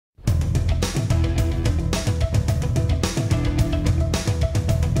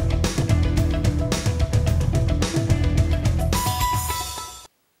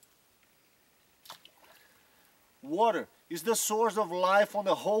water is the source of life on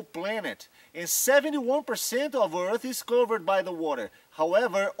the whole planet, and 71% of Earth is covered by the water.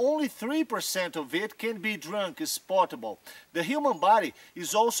 However, only 3% of it can be drunk, is potable. The human body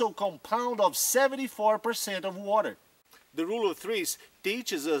is also compounded of 74% of water. The rule of threes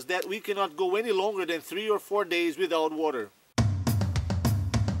teaches us that we cannot go any longer than 3 or 4 days without water.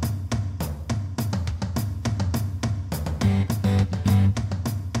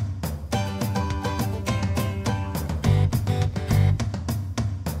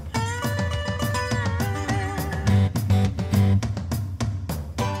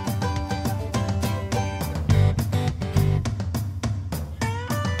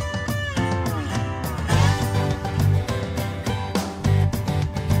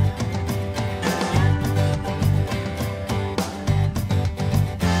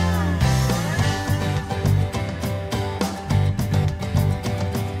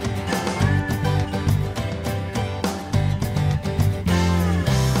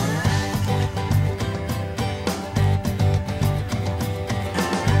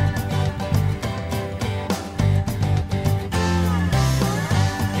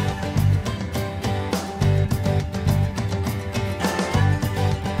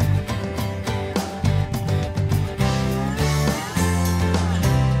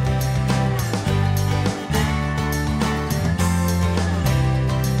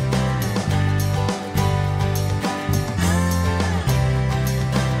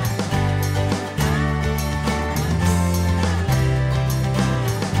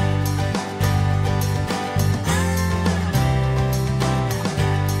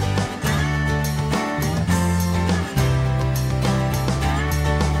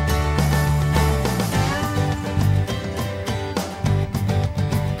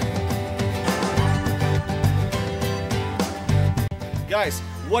 Guys,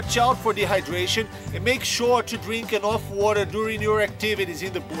 watch out for dehydration and make sure to drink enough water during your activities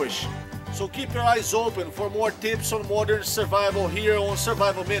in the bush. So keep your eyes open for more tips on modern survival here on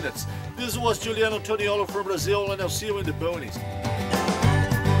Survival Minutes. This was Juliano Toniolo from Brazil, and I'll see you in the boonies.